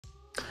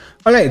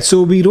Alright,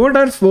 so we wrote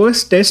our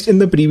first test in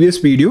the previous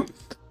video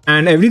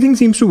and everything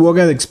seems to work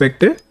as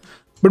expected.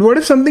 But what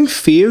if something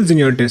fails in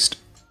your test?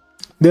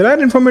 There are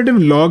informative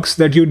logs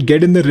that you'd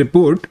get in the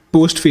report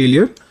post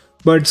failure,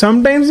 but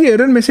sometimes the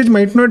error message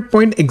might not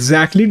point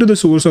exactly to the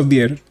source of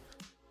the error.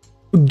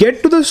 To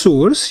get to the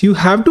source, you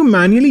have to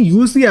manually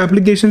use the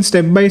application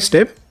step by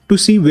step to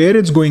see where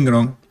it's going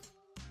wrong.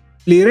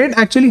 Playwright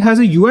actually has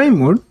a UI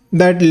mode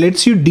that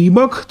lets you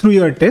debug through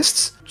your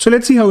tests, so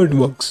let's see how it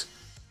works.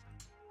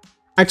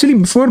 Actually,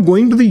 before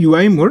going to the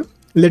UI mode,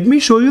 let me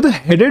show you the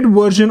headed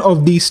version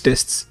of these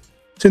tests.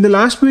 So in the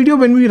last video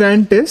when we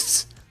ran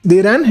tests,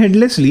 they ran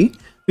headlessly,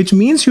 which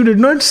means you did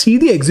not see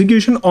the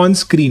execution on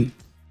screen.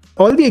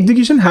 All the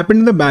execution happened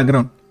in the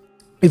background.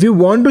 If you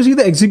want to see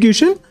the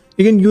execution,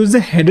 you can use the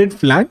headed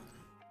flag.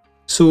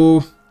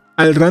 So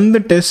I'll run the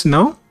test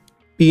now,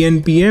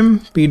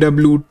 pnpm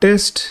pw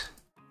test,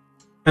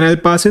 and I'll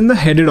pass in the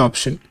headed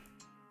option.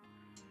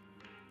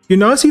 You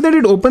now see that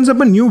it opens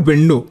up a new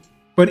window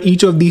for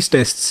each of these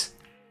tests.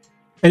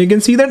 And you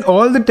can see that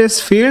all the tests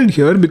failed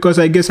here because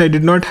I guess I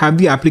did not have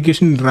the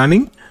application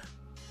running.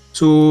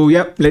 So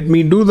yeah, let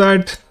me do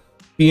that.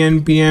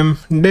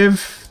 pnpm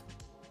dev,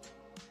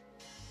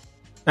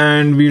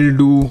 and we'll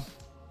do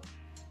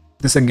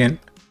this again.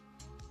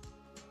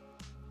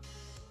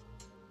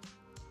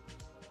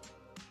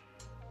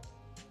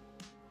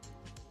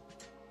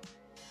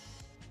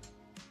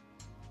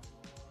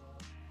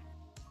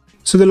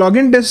 So the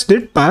login test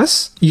did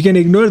pass. You can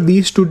ignore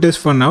these two tests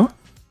for now.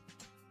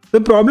 The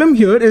problem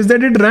here is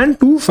that it ran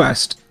too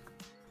fast.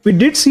 We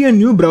did see a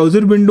new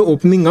browser window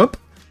opening up.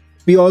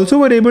 We also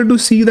were able to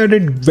see that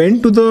it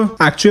went to the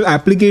actual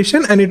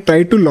application and it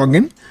tried to log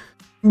in.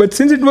 But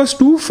since it was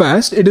too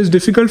fast, it is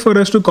difficult for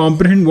us to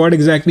comprehend what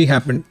exactly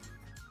happened.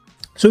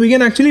 So we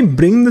can actually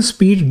bring the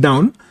speed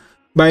down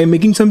by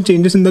making some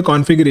changes in the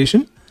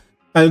configuration.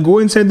 I'll go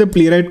inside the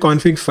Playwright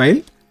config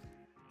file,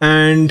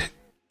 and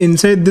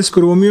inside this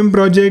Chromium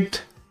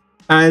project,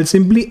 I'll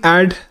simply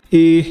add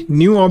a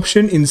new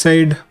option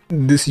inside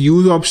this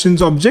use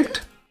options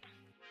object.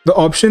 The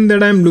option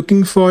that I'm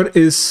looking for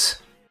is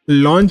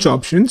launch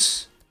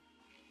options.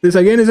 This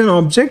again is an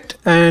object,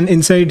 and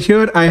inside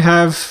here I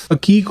have a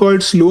key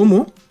called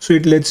slow-mo. So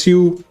it lets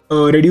you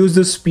reduce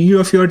the speed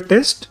of your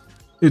test.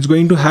 It's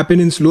going to happen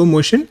in slow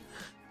motion.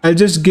 I'll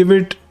just give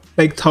it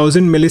like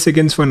 1000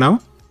 milliseconds for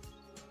now.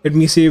 Let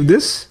me save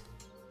this.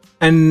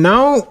 And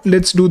now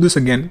let's do this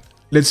again.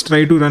 Let's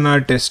try to run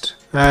our test.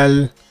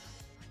 I'll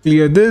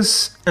clear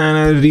this and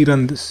I'll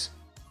rerun this.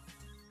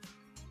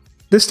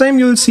 This time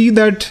you'll see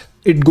that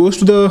it goes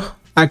to the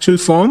actual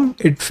form,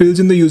 it fills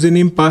in the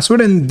username,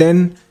 password, and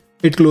then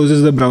it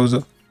closes the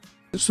browser.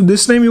 So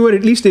this time you were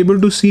at least able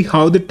to see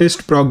how the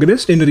test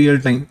progressed in real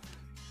time.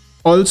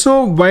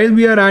 Also, while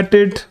we are at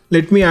it,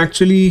 let me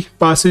actually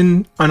pass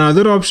in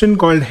another option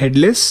called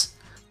headless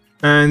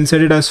and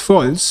set it as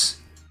false.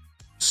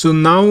 So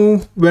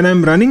now when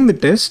I'm running the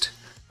test,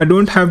 I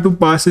don't have to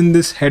pass in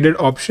this headed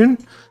option.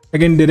 I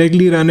can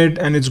directly run it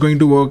and it's going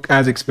to work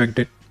as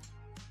expected.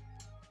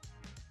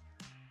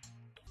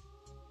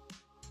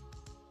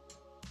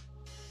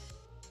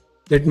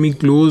 Let me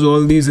close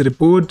all these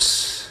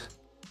reports.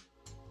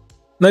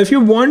 Now, if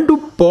you want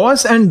to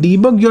pause and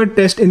debug your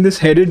test in this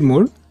headed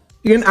mode,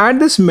 you can add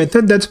this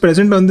method that's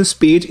present on this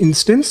page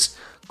instance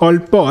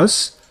called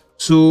pause.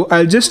 So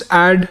I'll just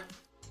add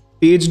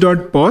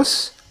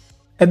page.pause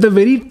at the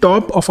very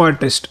top of our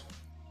test.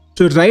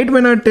 So right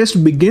when our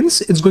test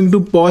begins, it's going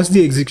to pause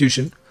the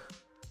execution.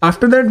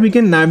 After that, we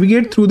can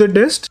navigate through the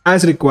test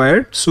as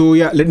required. So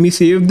yeah, let me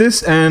save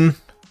this and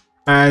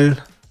I'll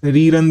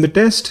rerun the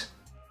test.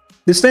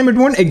 This time it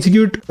won't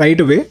execute right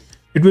away.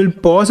 It will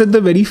pause at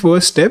the very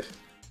first step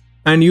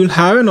and you'll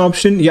have an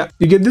option. Yeah,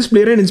 you get this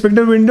Playwright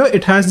inspector window.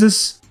 It has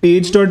this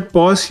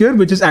page.pause here,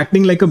 which is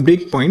acting like a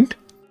breakpoint.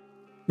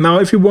 Now,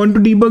 if you want to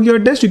debug your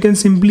test, you can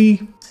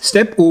simply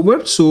step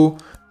over. So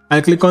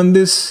I'll click on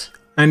this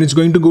and it's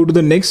going to go to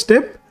the next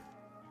step.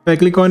 If I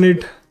click on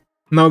it,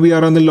 now we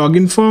are on the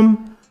login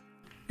form.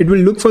 It will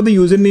look for the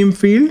username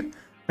field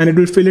and it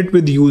will fill it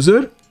with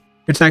user.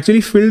 It's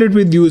actually filled it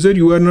with user.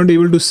 You are not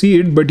able to see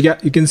it, but yeah,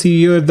 you can see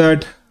here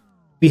that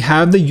we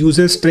have the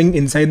user string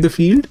inside the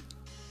field.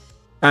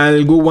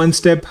 I'll go one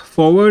step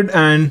forward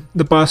and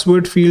the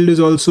password field is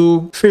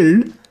also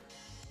filled.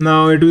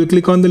 Now it will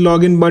click on the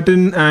login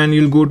button and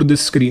you'll go to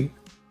this screen.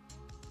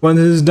 Once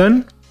this is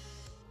done,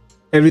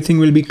 everything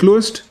will be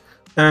closed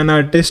and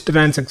our test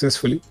ran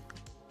successfully.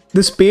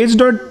 This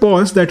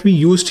page.pause that we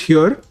used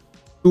here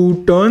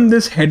to turn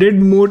this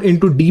headed mode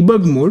into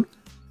debug mode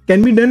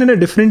can be done in a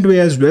different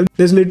way as well.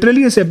 There's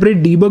literally a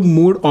separate debug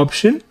mode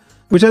option,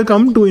 which I'll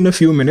come to in a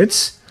few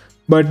minutes.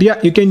 But yeah,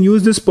 you can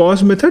use this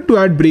pause method to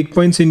add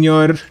breakpoints in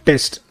your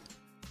test.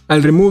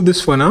 I'll remove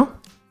this for now.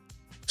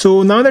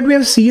 So now that we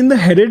have seen the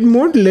headed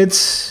mode,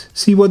 let's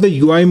see what the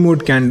UI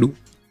mode can do.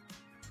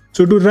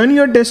 So to run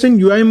your test in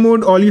UI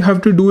mode, all you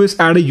have to do is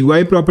add a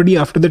UI property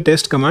after the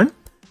test command.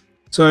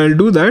 So I'll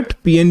do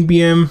that,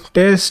 pnpm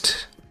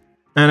test,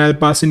 and I'll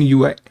pass in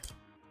UI.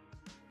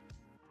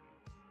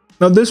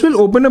 Now this will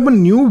open up a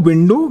new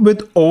window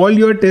with all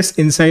your tests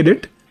inside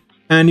it,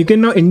 and you can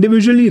now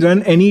individually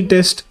run any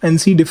test and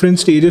see different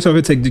stages of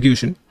its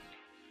execution.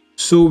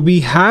 So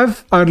we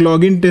have our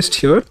login test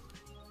here.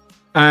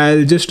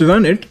 I'll just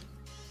run it.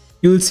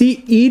 You'll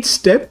see each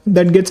step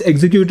that gets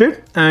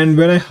executed, and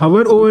when I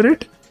hover over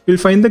it, you'll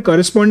find the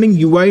corresponding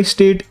UI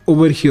state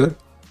over here.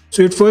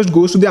 So it first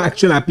goes to the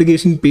actual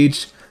application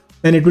page,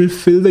 then it will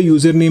fill the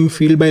username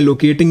field by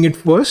locating it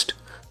first.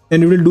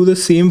 Then it will do the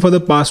same for the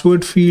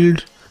password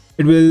field.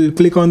 It will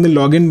click on the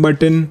login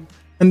button,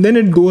 and then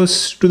it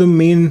goes to the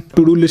main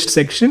to-do list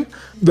section,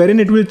 wherein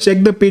it will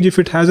check the page if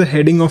it has a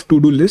heading of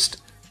to-do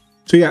list.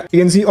 So yeah, you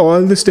can see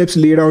all the steps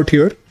laid out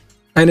here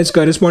and its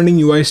corresponding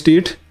UI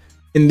state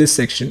in this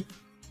section.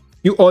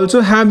 You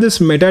also have this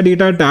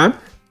metadata tab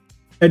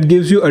that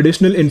gives you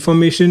additional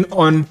information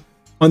on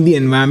the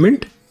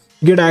environment.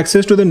 You get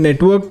access to the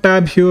network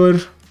tab here,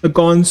 the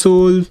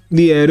console,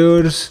 the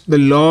errors, the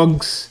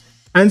logs,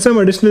 and some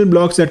additional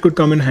blocks that could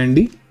come in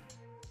handy.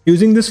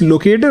 Using this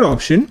locator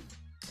option,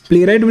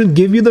 Playwright will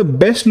give you the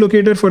best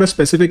locator for a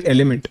specific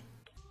element.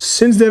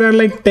 Since there are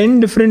like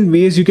 10 different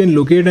ways you can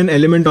locate an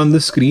element on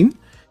the screen,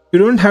 you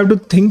don't have to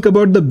think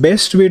about the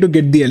best way to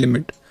get the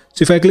element.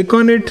 So if I click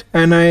on it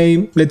and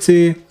I, let's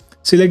say,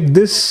 select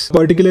this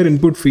particular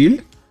input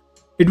field,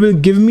 it will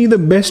give me the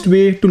best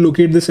way to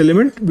locate this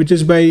element, which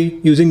is by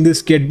using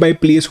this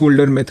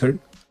getByPlaceholder method.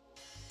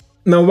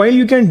 Now, while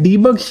you can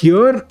debug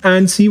here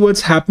and see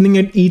what's happening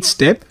at each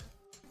step,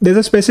 there's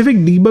a specific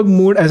debug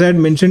mode, as I had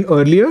mentioned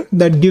earlier,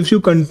 that gives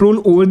you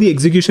control over the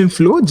execution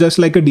flow just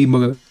like a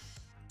debugger.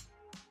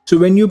 So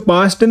when you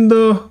passed in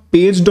the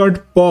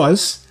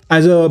page.pause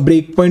as a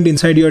breakpoint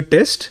inside your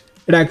test,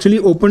 it actually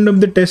opened up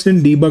the test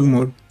in debug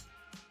mode.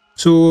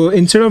 So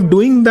instead of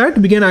doing that,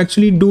 we can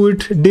actually do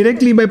it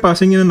directly by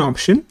passing in an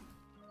option.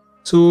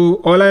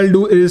 So all I'll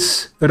do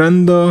is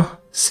run the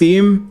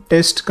same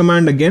test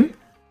command again,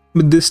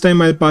 but this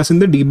time I'll pass in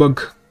the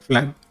debug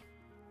flag.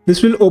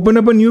 This will open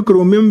up a new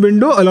Chromium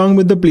window along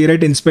with the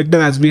Playwright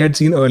inspector as we had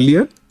seen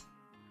earlier.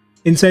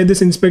 Inside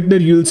this inspector,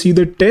 you'll see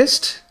the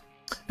test,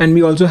 and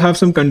we also have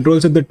some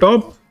controls at the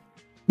top.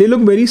 They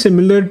look very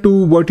similar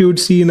to what you would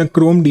see in a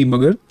Chrome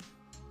debugger.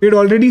 We had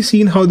already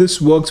seen how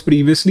this works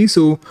previously,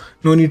 so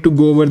no need to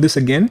go over this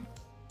again.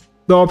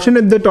 The option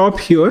at the top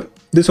here,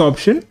 this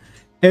option,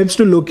 helps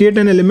to locate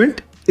an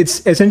element.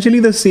 It's essentially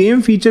the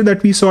same feature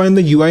that we saw in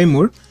the UI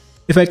mode.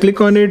 If I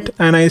click on it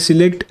and I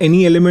select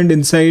any element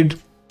inside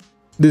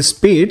this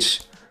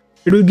page,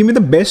 it will give me the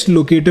best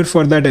locator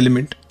for that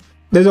element.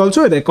 There's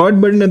also a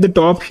record button at the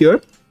top here.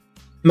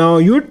 Now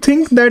you'd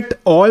think that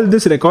all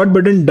this record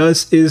button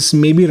does is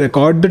maybe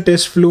record the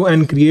test flow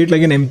and create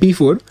like an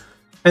MP4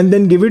 and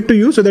then give it to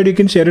you so that you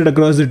can share it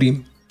across the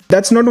team.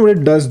 That's not what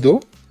it does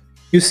though.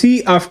 You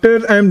see,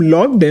 after I'm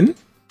logged in,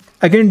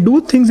 I can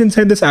do things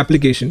inside this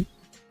application.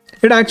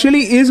 It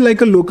actually is like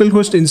a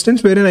localhost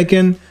instance wherein I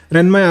can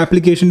run my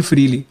application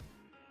freely.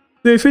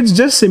 So if it's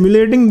just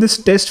simulating this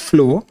test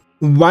flow,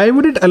 why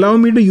would it allow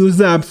me to use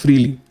the app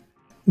freely?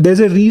 There's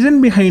a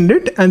reason behind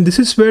it, and this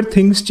is where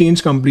things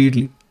change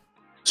completely.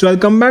 So I'll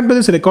come back to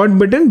this record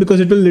button because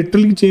it will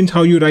literally change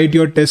how you write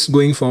your tests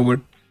going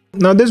forward.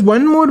 Now there's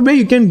one more way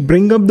you can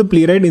bring up the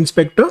Playwright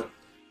inspector,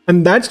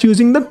 and that's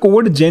using the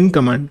Codegen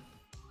command.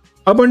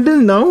 Up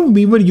until now,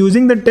 we were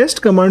using the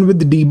test command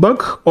with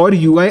debug or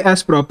UI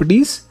as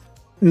properties.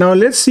 Now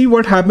let's see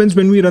what happens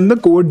when we run the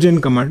Codegen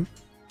command.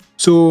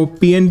 So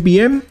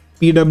pnpm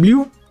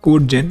pw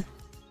Codegen.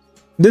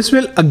 This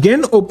will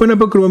again open up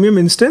a Chromium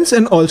instance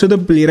and also the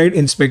Playwright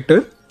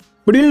inspector,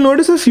 but you'll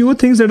notice a few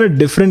things that are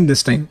different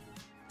this time.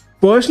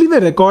 Firstly,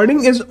 the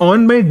recording is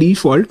on by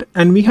default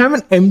and we have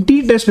an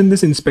empty test in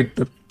this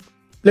inspector.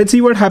 Let's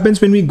see what happens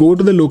when we go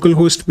to the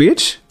localhost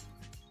page.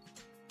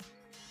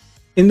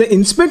 In the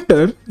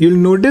inspector, you'll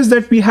notice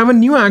that we have a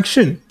new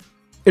action.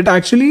 It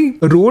actually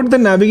wrote the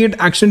navigate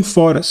action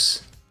for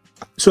us.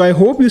 So I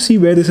hope you see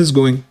where this is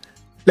going.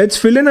 Let's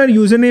fill in our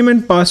username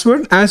and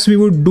password as we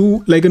would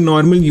do like a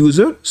normal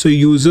user. So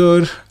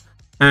user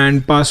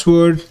and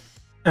password,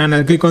 and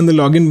I'll click on the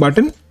login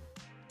button.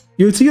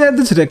 You'll see that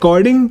this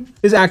recording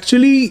is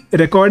actually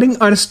recording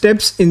our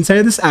steps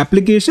inside this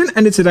application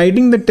and it's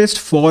writing the test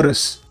for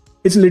us.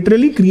 It's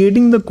literally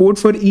creating the code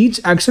for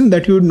each action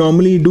that you would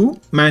normally do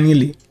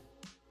manually.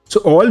 So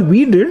all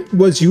we did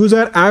was use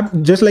our app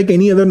just like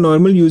any other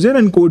normal user,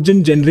 and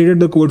Codegen generated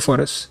the code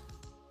for us.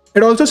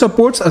 It also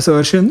supports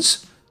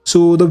assertions.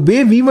 So the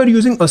way we were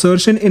using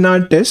assertion in our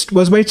test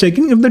was by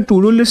checking if the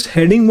to-do list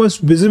heading was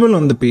visible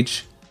on the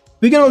page.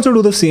 We can also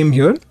do the same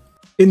here.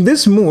 In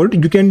this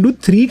mode, you can do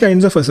three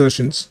kinds of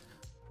assertions.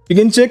 You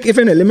can check if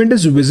an element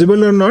is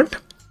visible or not.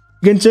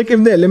 You can check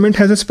if the element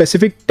has a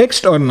specific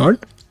text or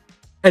not.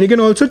 And you can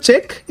also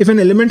check if an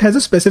element has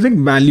a specific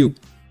value.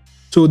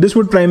 So this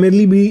would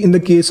primarily be in the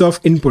case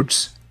of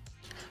inputs.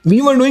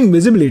 We were doing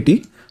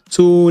visibility,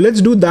 so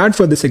let's do that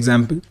for this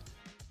example.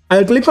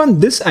 I'll click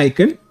on this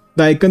icon,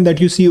 the icon that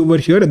you see over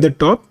here at the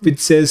top, which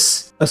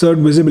says assert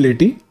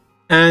visibility.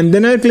 And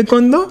then I'll click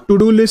on the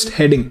to-do list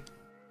heading.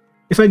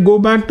 If I go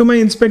back to my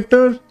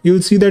inspector,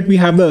 you'll see that we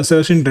have the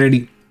assertion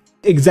ready.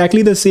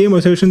 Exactly the same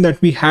assertion that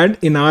we had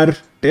in our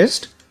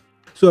test.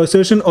 So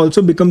assertion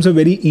also becomes a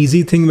very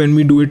easy thing when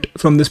we do it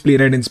from this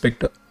Playwright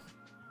inspector.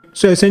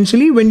 So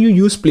essentially when you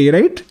use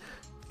Playwright,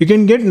 you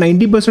can get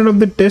 90%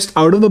 of the test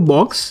out of the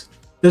box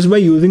just by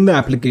using the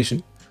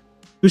application.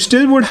 You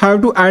still would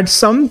have to add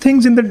some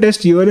things in the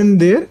test here and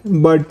there,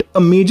 but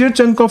a major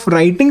chunk of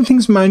writing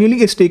things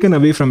manually is taken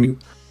away from you.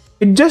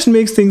 It just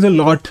makes things a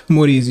lot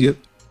more easier.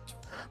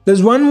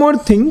 There's one more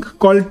thing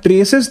called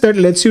traces that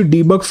lets you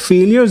debug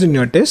failures in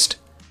your test.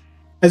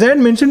 As I had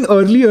mentioned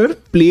earlier,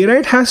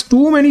 Playwright has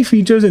too many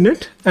features in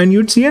it, and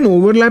you'd see an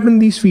overlap in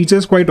these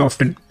features quite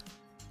often.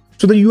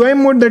 So the UI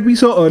mode that we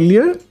saw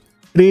earlier,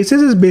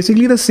 traces is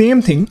basically the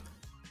same thing.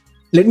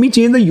 Let me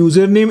change the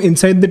username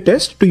inside the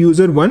test to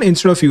user1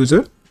 instead of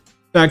user.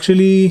 So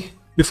actually,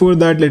 before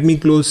that, let me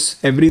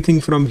close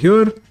everything from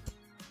here.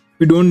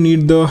 We don't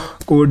need the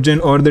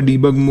Codegen or the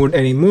debug mode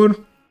anymore.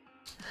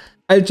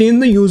 I'll change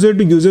the user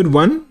to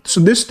user1.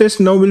 So this test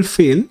now will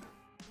fail.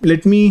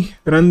 Let me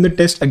run the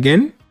test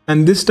again.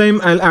 And this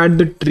time I'll add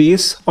the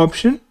trace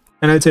option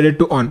and I'll set it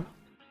to on.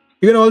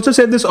 You can also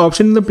set this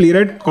option in the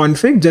Playwright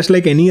config, just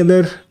like any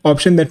other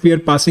option that we are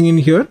passing in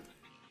here.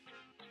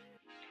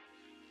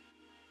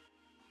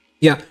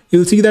 Yeah,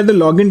 you'll see that the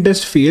login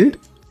test failed.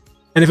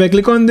 And if I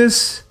click on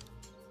this,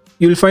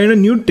 you'll find a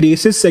new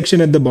traces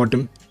section at the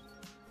bottom.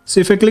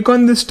 So if I click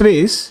on this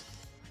trace,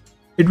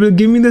 it will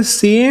give me the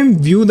same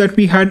view that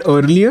we had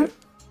earlier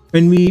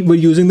when we were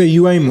using the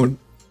UI mode.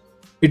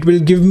 It will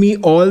give me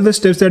all the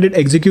steps that it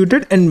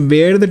executed and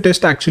where the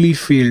test actually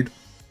failed.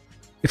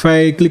 If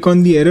I click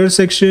on the error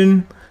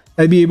section,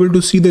 I'll be able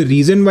to see the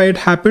reason why it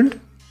happened.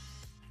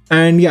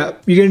 And yeah,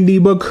 you can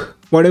debug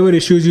whatever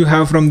issues you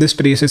have from this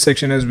traces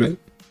section as well.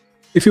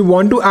 If you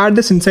want to add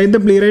this inside the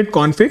Playwright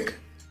config,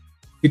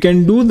 you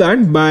can do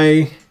that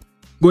by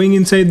going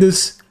inside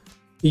this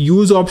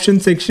use option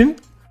section.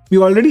 We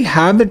already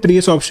have the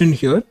trace option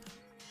here,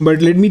 but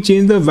let me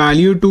change the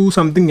value to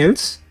something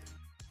else.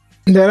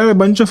 There are a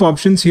bunch of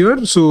options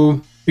here,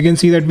 so you can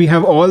see that we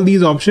have all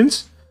these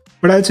options,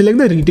 but I'll select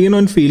the retain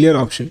on failure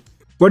option.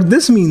 What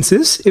this means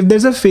is if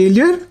there's a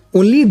failure,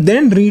 only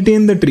then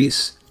retain the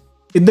trace.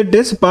 If the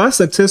test passed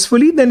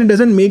successfully, then it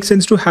doesn't make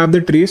sense to have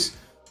the trace.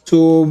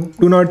 So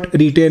do not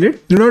retain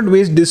it. Do not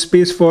waste disk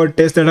space for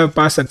tests that have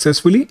passed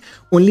successfully.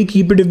 Only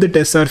keep it if the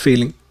tests are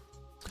failing.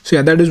 So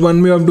yeah, that is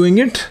one way of doing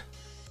it.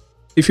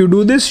 If you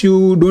do this,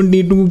 you don't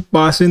need to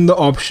pass in the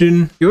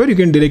option here. You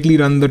can directly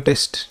run the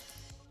test.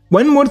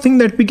 One more thing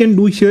that we can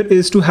do here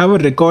is to have a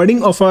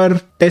recording of our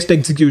test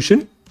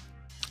execution.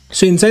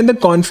 So inside the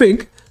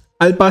config,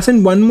 I'll pass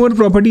in one more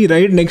property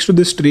right next to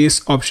this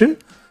trace option.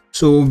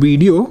 So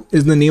video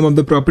is the name of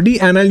the property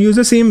and I'll use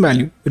the same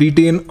value,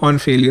 retain on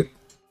failure.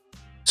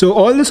 So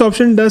all this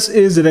option does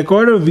is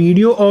record a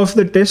video of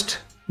the test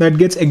that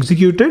gets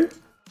executed.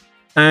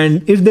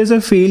 And if there's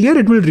a failure,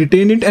 it will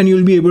retain it and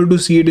you'll be able to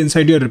see it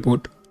inside your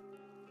report.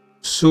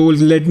 So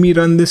let me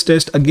run this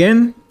test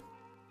again.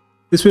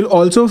 This will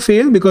also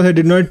fail because I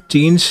did not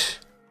change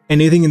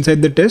anything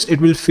inside the test.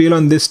 It will fail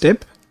on this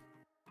step.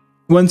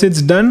 Once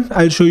it's done,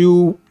 I'll show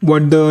you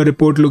what the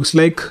report looks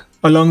like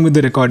along with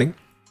the recording.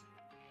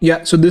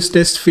 Yeah, so this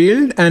test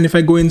failed. And if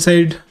I go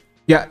inside,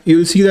 yeah,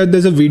 you'll see that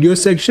there's a video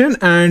section.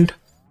 And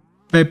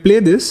if I play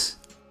this,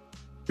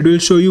 it will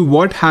show you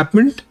what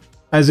happened.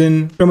 As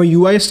in, from a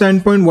UI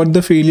standpoint, what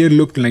the failure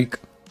looked like.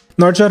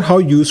 Not sure how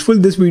useful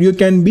this video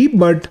can be,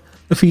 but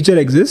the feature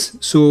exists.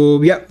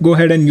 So yeah, go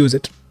ahead and use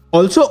it.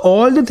 Also,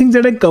 all the things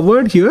that I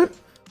covered here,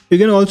 you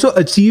can also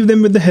achieve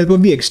them with the help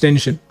of the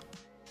extension.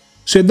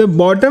 So at the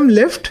bottom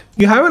left,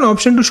 you have an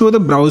option to show the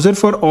browser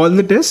for all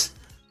the tests.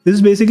 This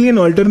is basically an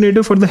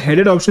alternative for the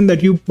headed option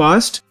that you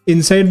passed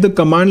inside the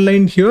command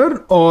line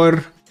here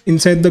or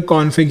inside the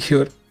config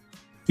here.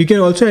 You can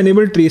also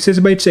enable traces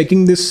by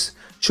checking this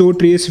show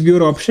trace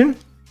viewer option.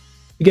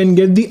 You can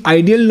get the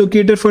ideal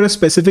locator for a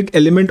specific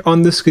element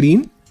on the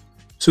screen.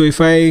 So if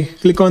I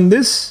click on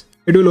this,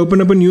 it will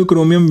open up a new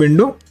Chromium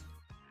window.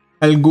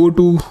 I'll go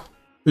to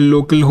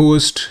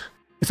localhost.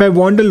 If I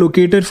want a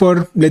locator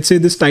for, let's say,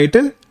 this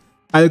title,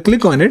 I'll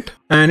click on it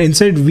and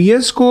inside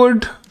VS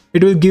Code,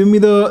 it will give me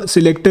the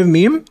selector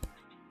name.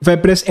 If I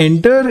press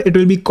enter, it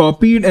will be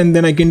copied and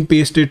then I can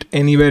paste it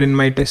anywhere in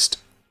my test.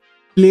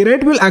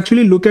 Playwright will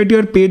actually look at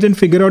your page and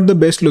figure out the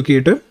best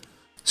locator.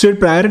 So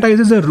it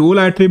prioritizes the role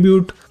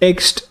attribute,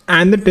 text,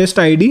 and the test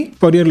ID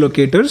for your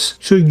locators.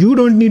 So you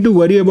don't need to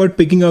worry about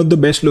picking out the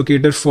best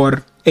locator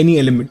for any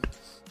element.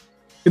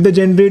 If the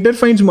generator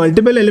finds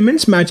multiple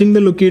elements matching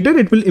the locator,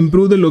 it will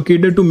improve the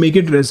locator to make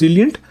it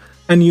resilient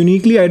and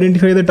uniquely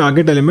identify the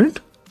target element.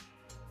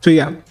 So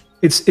yeah,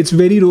 it's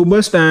very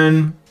robust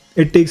and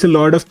it takes a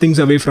lot of things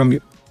away from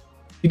you.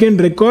 You can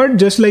record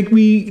just like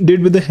we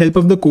did with the help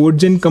of the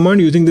Codegen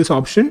command using this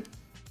option.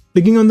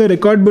 Clicking on the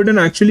record button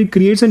actually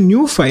creates a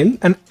new file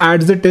and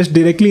adds the test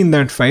directly in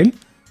that file.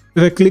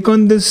 If I click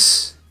on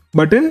this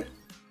button,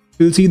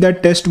 you'll see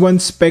that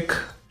test1 spec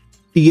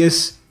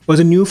ts was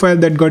a new file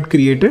that got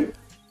created.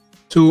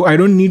 So I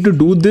don't need to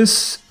do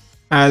this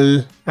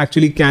I'll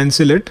actually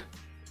cancel it.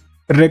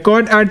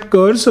 Record at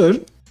cursor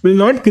will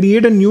not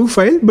create a new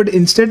file, but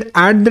instead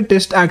add the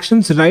test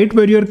actions right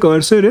where your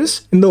cursor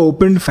is in the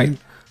opened file.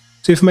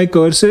 So if my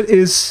cursor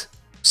is,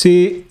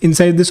 say,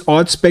 inside this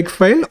auth spec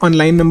file on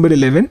line number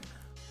 11,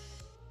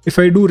 if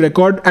I do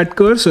record at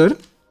cursor,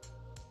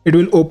 it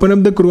will open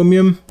up the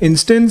Chromium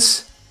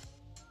instance.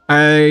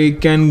 I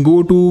can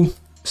go to,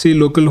 say,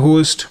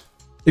 localhost.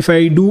 If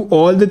I do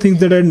all the things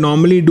that I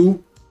normally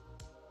do,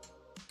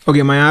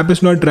 okay, my app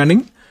is not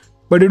running,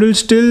 but it will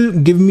still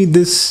give me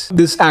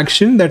this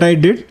action that I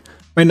did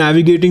by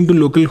navigating to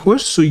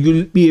localhost. So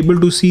you'll be able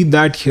to see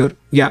that here.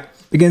 Yeah,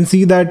 you can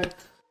see that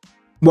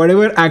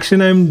whatever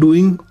action I'm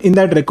doing in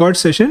that record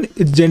session,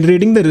 it's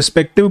generating the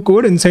respective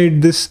code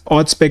inside this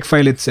auth spec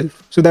file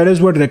itself. So that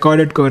is what record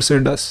at cursor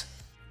does.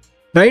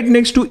 Right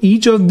next to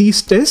each of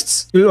these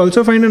tests, you'll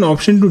also find an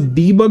option to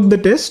debug the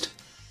test.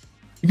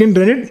 You can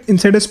run it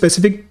inside a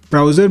specific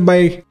browser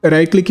by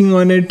right-clicking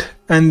on it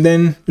and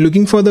then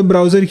looking for the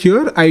browser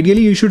here.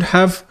 Ideally, you should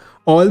have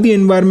all the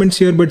environments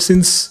here, but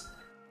since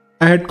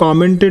I had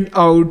commented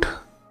out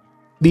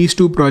these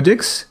two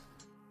projects,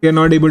 we are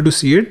not able to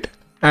see it.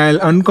 I'll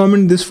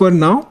uncomment this for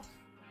now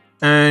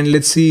and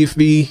let's see if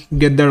we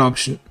get that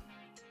option.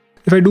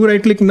 If I do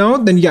right click now,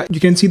 then yeah, you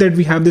can see that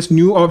we have this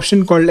new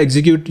option called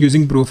execute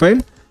using profile.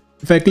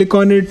 If I click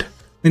on it,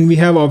 then we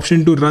have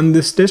option to run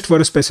this test for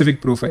a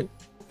specific profile.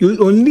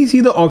 You'll only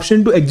see the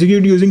option to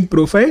execute using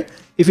profile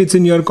if it's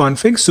in your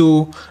config.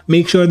 So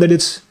make sure that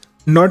it's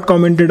not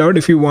commented out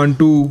if you want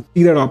to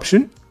see that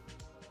option.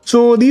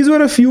 So these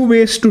were a few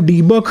ways to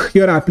debug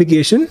your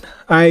application.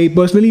 I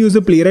personally use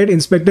the Playwright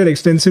Inspector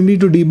extensively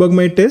to debug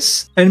my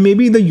tests and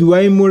maybe the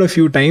UI mode a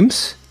few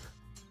times.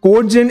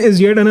 Codegen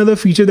is yet another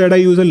feature that I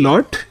use a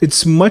lot.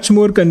 It's much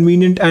more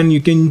convenient and you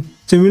can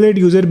simulate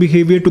user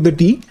behavior to the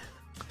T.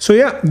 So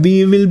yeah,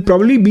 we will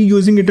probably be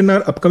using it in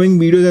our upcoming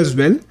videos as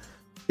well.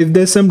 If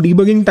there's some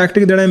debugging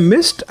tactic that I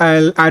missed,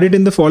 I'll add it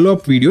in the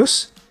follow-up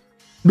videos.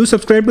 Do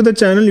subscribe to the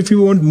channel if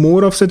you want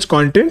more of such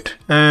content,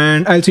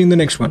 and I'll see you in the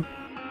next one.